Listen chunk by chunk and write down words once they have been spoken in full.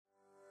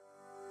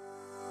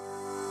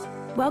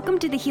Welcome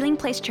to the Healing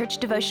Place Church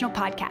Devotional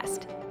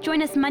Podcast.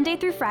 Join us Monday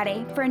through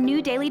Friday for a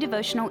new daily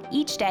devotional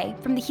each day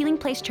from the Healing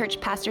Place Church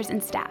pastors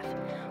and staff.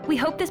 We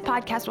hope this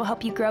podcast will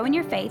help you grow in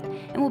your faith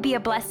and will be a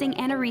blessing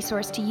and a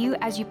resource to you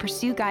as you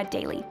pursue God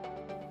daily.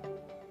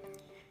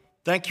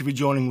 Thank you for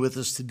joining with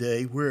us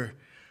today. We're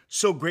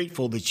so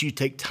grateful that you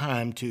take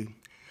time to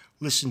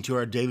listen to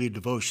our daily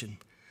devotion.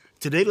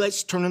 Today,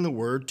 let's turn in the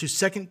Word to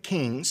 2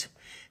 Kings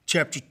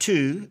chapter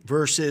 2,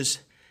 verses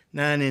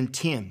 9 and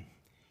 10.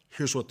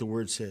 Here's what the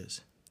Word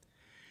says.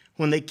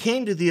 When they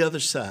came to the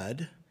other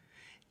side,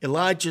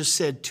 Elijah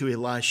said to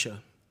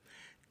Elisha,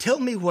 "Tell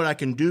me what I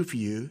can do for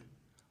you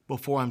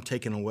before I'm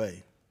taken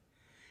away."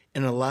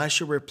 And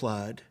Elisha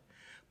replied,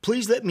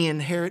 "Please let me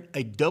inherit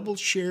a double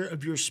share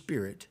of your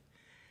spirit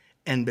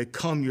and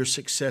become your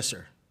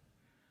successor."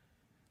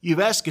 "You've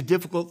asked a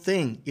difficult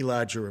thing,"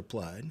 Elijah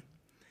replied.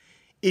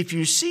 "If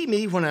you see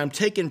me when I'm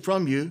taken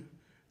from you,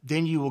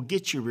 then you will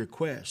get your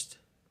request.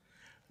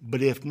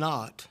 But if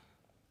not,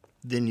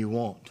 then you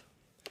won't."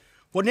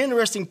 What an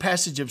interesting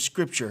passage of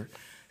Scripture.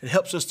 It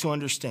helps us to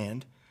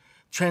understand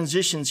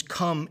transitions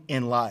come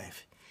in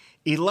life.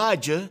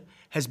 Elijah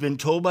has been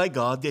told by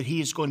God that he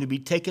is going to be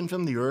taken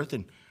from the earth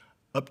and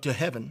up to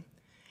heaven.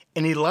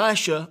 And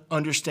Elisha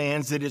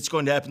understands that it's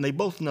going to happen. They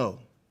both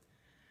know.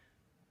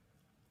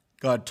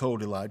 God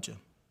told Elijah,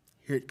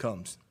 here it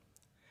comes.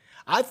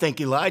 I think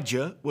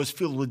Elijah was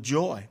filled with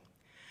joy.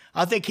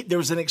 I think there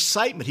was an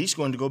excitement. He's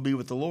going to go be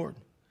with the Lord.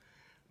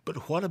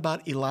 But what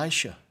about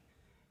Elisha?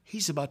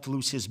 He's about to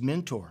lose his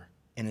mentor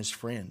and his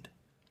friend.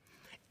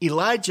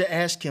 Elijah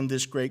asked him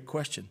this great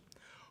question.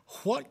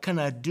 What can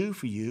I do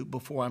for you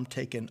before I'm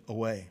taken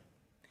away?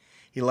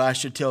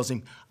 Elisha tells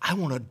him, I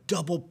want a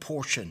double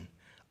portion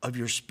of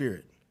your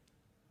spirit.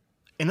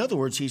 In other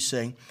words, he's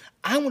saying,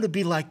 I want to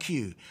be like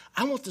you.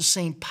 I want the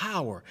same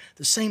power,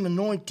 the same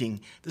anointing,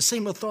 the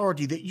same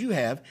authority that you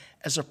have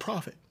as a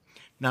prophet.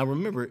 Now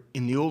remember,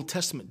 in the Old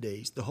Testament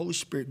days, the Holy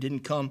Spirit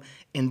didn't come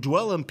and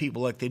dwell on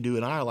people like they do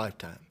in our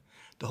lifetime.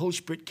 The Holy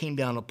Spirit came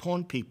down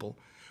upon people,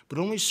 but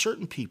only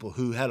certain people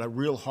who had a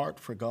real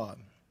heart for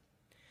God.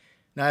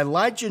 Now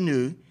Elijah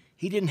knew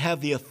he didn't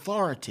have the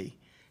authority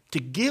to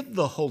give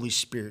the Holy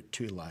Spirit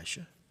to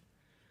Elisha.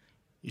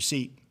 You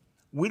see,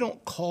 we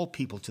don't call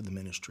people to the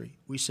ministry.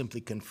 We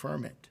simply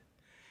confirm it.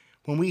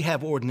 When we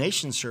have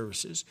ordination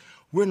services,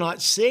 we're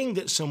not saying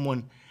that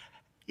someone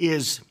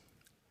is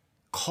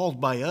called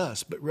by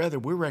us, but rather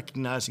we're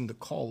recognizing the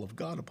call of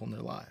God upon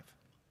their life.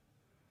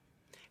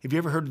 Have you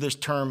ever heard of this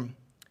term,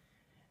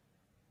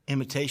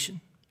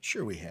 imitation?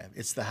 Sure we have.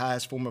 It's the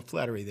highest form of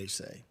flattery, they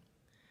say.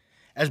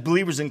 As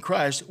believers in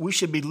Christ, we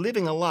should be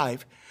living a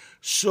life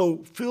so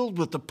filled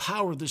with the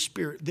power of the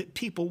Spirit that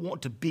people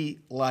want to be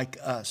like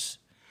us.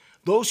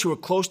 Those who are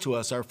close to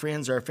us, our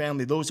friends, our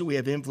family, those that we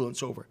have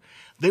influence over,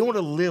 they want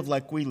to live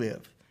like we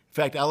live. In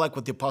fact, I like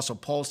what the Apostle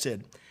Paul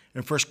said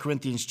in 1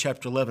 Corinthians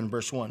chapter 11,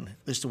 verse 1.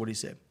 Listen to what he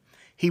said.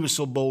 He was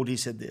so bold, he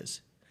said this.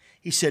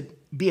 He said,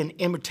 be an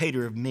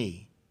imitator of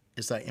me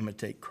as I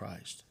imitate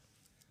Christ.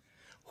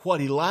 What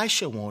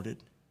Elisha wanted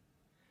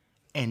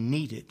and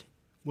needed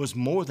was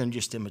more than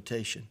just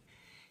imitation.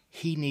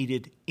 He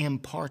needed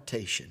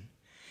impartation.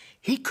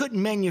 He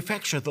couldn't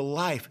manufacture the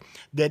life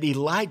that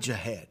Elijah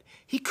had.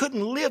 He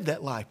couldn't live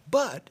that life,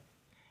 but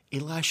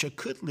Elisha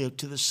could live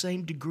to the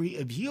same degree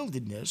of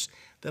yieldedness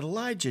that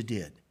Elijah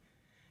did.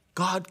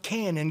 God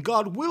can and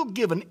God will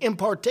give an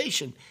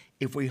impartation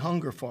if we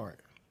hunger for it.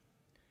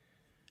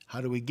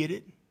 How do we get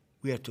it?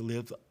 We have to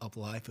live a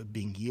life of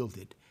being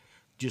yielded,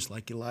 just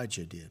like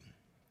Elijah did.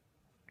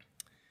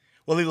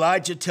 Well,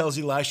 Elijah tells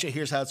Elisha,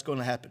 here's how it's going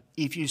to happen.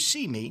 If you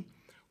see me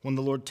when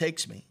the Lord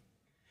takes me,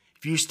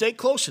 if you stay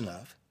close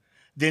enough,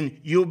 then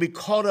you'll be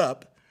caught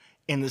up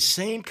in the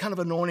same kind of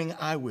anointing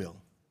I will.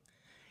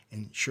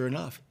 And sure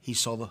enough, he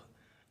saw the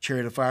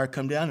chariot of fire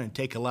come down and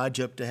take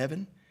Elijah up to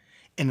heaven.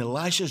 And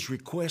Elisha's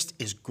request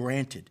is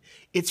granted.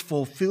 It's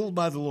fulfilled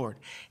by the Lord.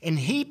 And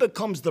he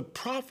becomes the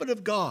prophet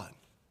of God.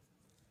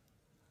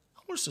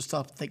 I want us to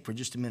stop and think for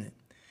just a minute.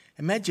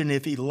 Imagine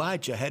if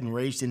Elijah hadn't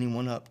raised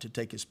anyone up to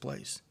take his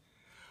place.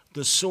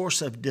 The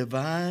source of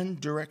divine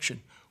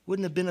direction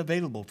wouldn't have been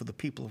available for the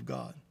people of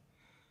God.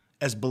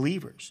 As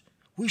believers,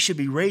 we should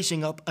be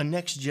raising up a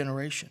next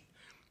generation.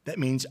 That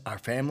means our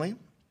family,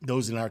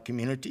 those in our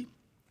community.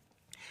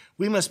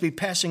 We must be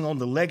passing on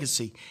the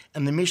legacy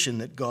and the mission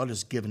that God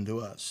has given to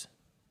us.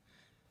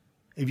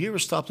 Have you ever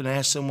stopped and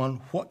asked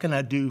someone, what can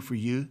I do for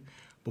you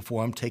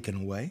before I'm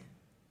taken away?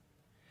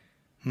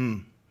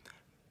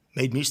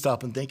 Made me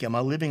stop and think, am I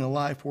living a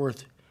life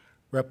worth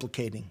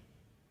replicating?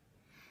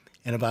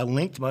 And have I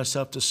linked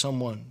myself to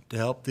someone to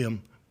help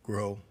them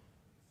grow?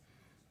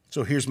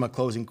 So here's my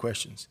closing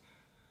questions.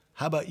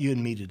 How about you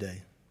and me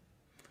today?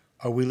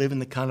 Are we living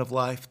the kind of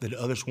life that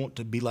others want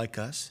to be like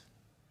us?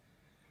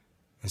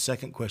 And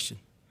second question,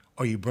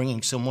 are you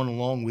bringing someone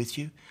along with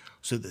you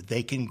so that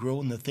they can grow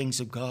in the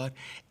things of God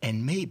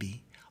and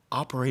maybe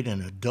operate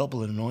in a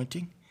double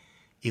anointing?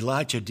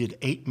 Elijah did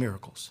 8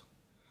 miracles.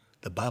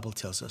 The Bible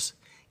tells us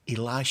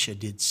Elisha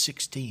did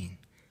 16,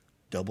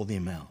 double the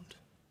amount.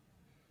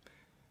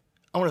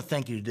 I want to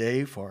thank you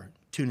today for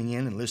tuning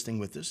in and listening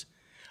with us.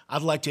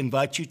 I'd like to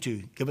invite you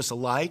to give us a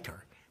like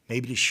or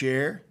maybe to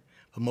share,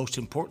 but most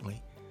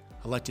importantly,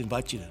 I'd like to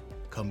invite you to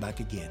come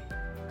back again.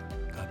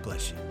 God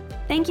bless you.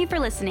 Thank you for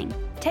listening.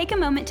 Take a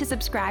moment to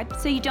subscribe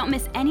so you don't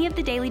miss any of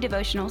the daily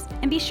devotionals,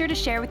 and be sure to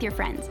share with your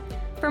friends.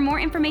 For more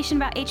information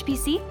about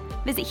HPC,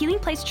 visit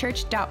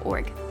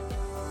healingplacechurch.org.